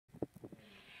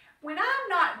When I'm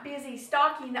not busy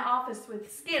stocking the office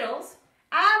with Skittles,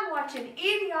 I'm watching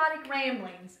idiotic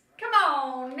ramblings. Come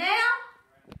on now.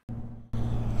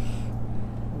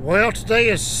 Well, today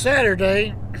is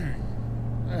Saturday.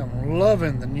 I'm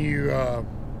loving the new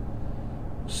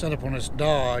setup on this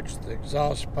Dodge, the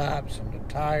exhaust pipes and the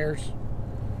tires.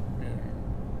 Yeah.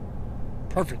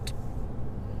 Perfect.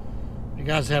 If you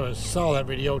guys haven't saw that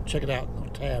video, check it out on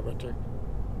the tab right there.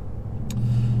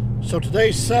 So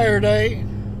today's Saturday.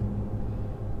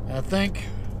 I think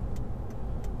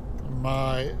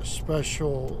my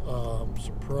special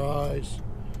surprise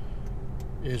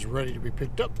is ready to be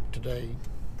picked up today.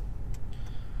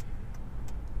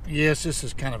 Yes, this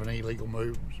is kind of an illegal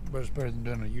move, but it's better than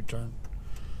doing a U-turn.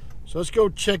 So let's go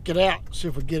check it out, see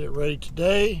if we get it ready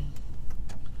today.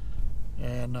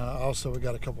 And also we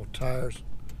got a couple of tires.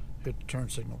 Hit the turn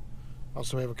signal.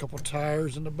 Also we have a couple of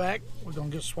tires in the back. We're gonna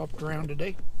get swapped around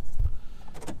today.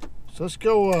 So let's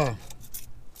go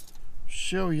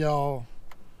show y'all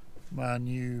my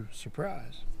new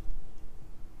surprise.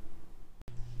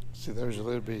 See, there's a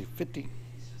little bitty 50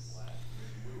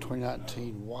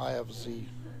 2019 YFZ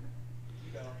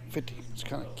 50. It's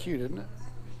kind of cute, isn't it?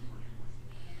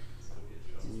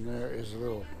 And there is a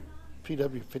little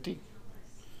PW50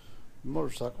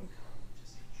 motorcycle.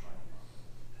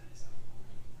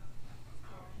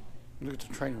 Look at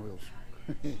the training wheels.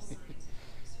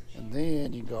 And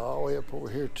then you go all the way up over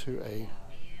here to a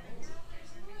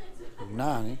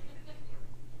 90,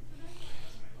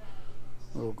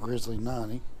 little Grizzly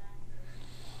 90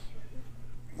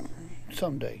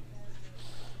 someday.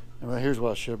 And right here's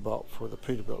what I should have bought for the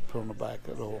Peterbilt. Put on the back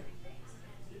that little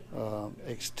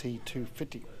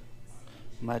XT250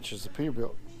 matches the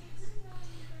Peterbilt.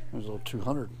 There's a little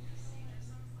 200,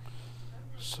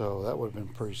 so that would have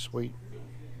been pretty sweet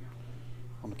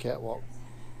on the catwalk.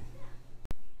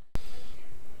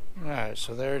 Alright,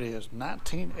 so there it is,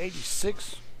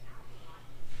 1986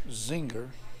 Zinger.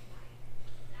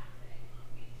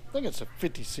 I think it's a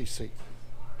 50cc.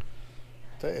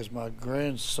 That is my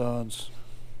grandson's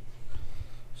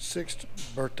 6th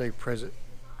birthday present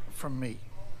from me.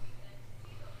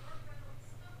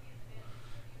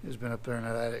 He's been up there in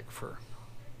that attic for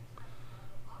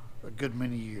a good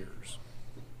many years.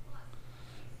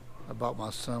 I bought my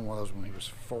son one of those when he was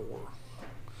 4.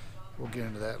 We'll get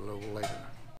into that a little later.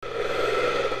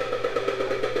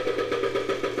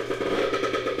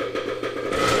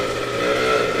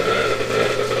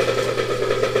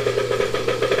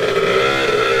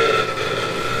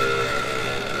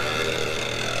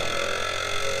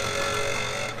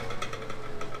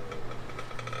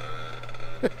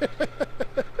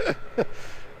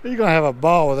 You're gonna have a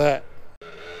ball with that.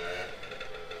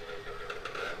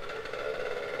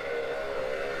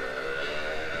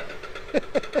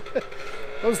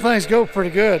 Those things go pretty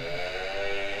good.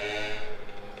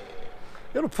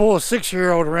 It'll pull a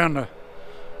 6-year-old around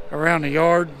the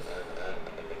yard.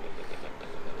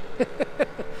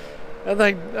 I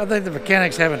think the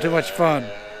mechanic's having too much fun.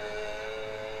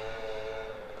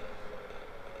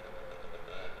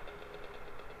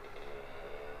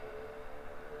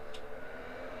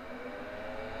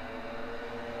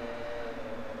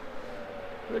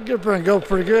 It'll get up there and go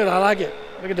pretty good. I like it.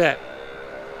 Look at that.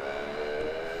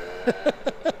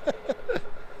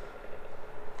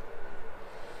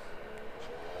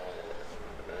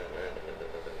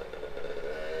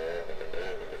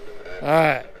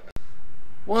 Alright.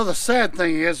 Well, the sad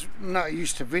thing is, I'm not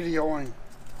used to videoing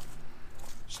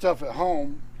stuff at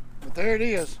home, but there it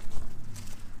is.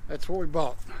 That's what we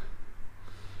bought.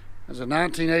 It's a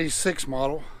 1986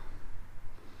 model.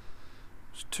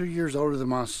 It's 2 years older than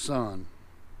my son.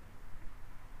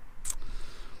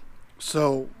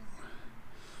 So,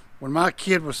 when my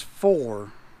kid was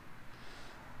 4,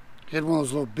 he had one of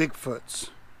those little Bigfoots,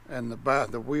 and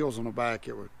the wheels on the back,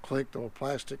 it would click, the little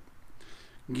plastic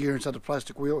gear inside the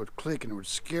plastic wheel would click and it would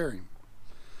scare him.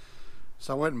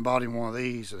 So I went and bought him one of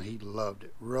these, and he loved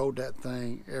it. Rode that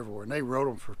thing everywhere, and they rode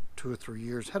them for 2 or 3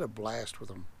 years. Had a blast with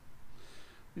them.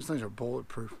 These things are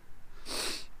bulletproof.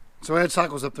 So I had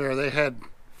cycles up there. They had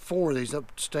 4 of these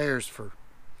upstairs for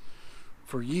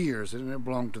years, and it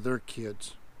belonged to their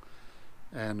kids.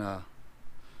 And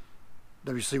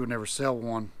WC would never sell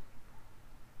one.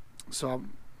 So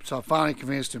I finally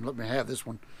convinced him to let me have this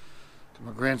one.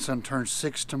 My grandson turns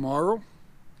 6 tomorrow,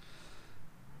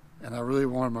 and I really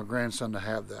wanted my grandson to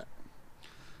have that.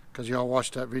 Because y'all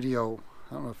watched that video,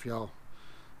 I don't know if y'all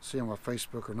see on my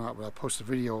Facebook or not, but I posted a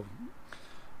video of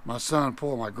my son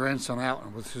pulling my grandson out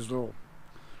and with his little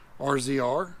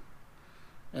RZR.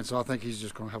 And so I think he's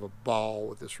just going to have a ball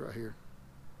with this right here.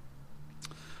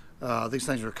 These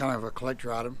things are kind of a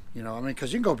collector item, you know. I mean,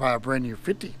 because you can go buy a brand new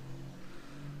 50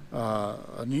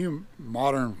 a new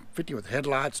modern 50 with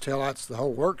headlights, taillights, the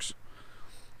whole works.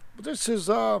 But this is,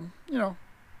 you know,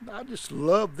 I just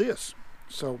love this.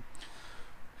 So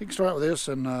he can start out with this,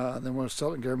 and then we'll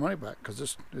sell it and get our money back, because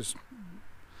this, believe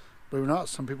it or not,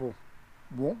 some people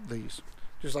want these,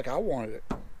 just like I wanted it.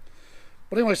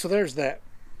 But anyway, so there's that.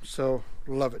 So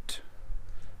love it.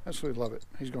 Absolutely love it.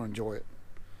 He's going to enjoy it.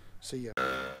 See ya.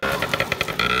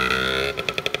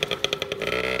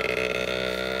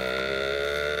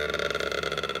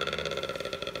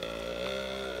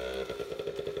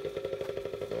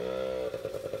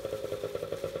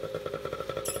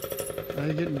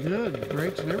 They're getting good.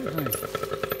 Brakes and everything.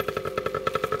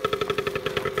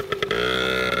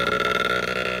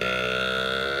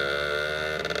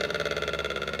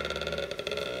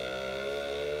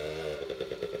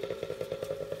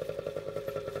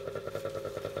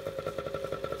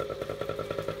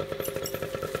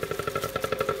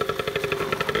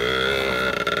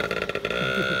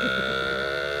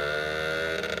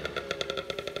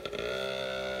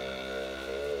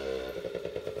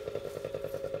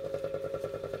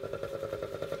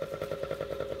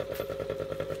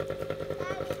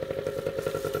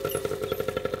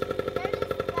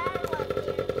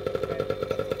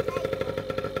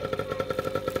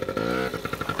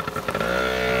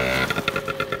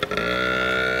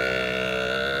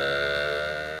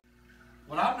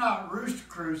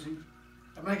 Cruising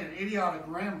and making idiotic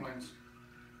ramblings,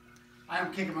 I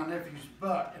am kicking my nephew's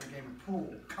butt in a game of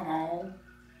pool. Come on.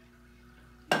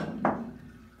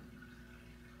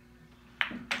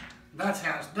 That's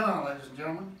how it's done, ladies and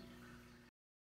gentlemen.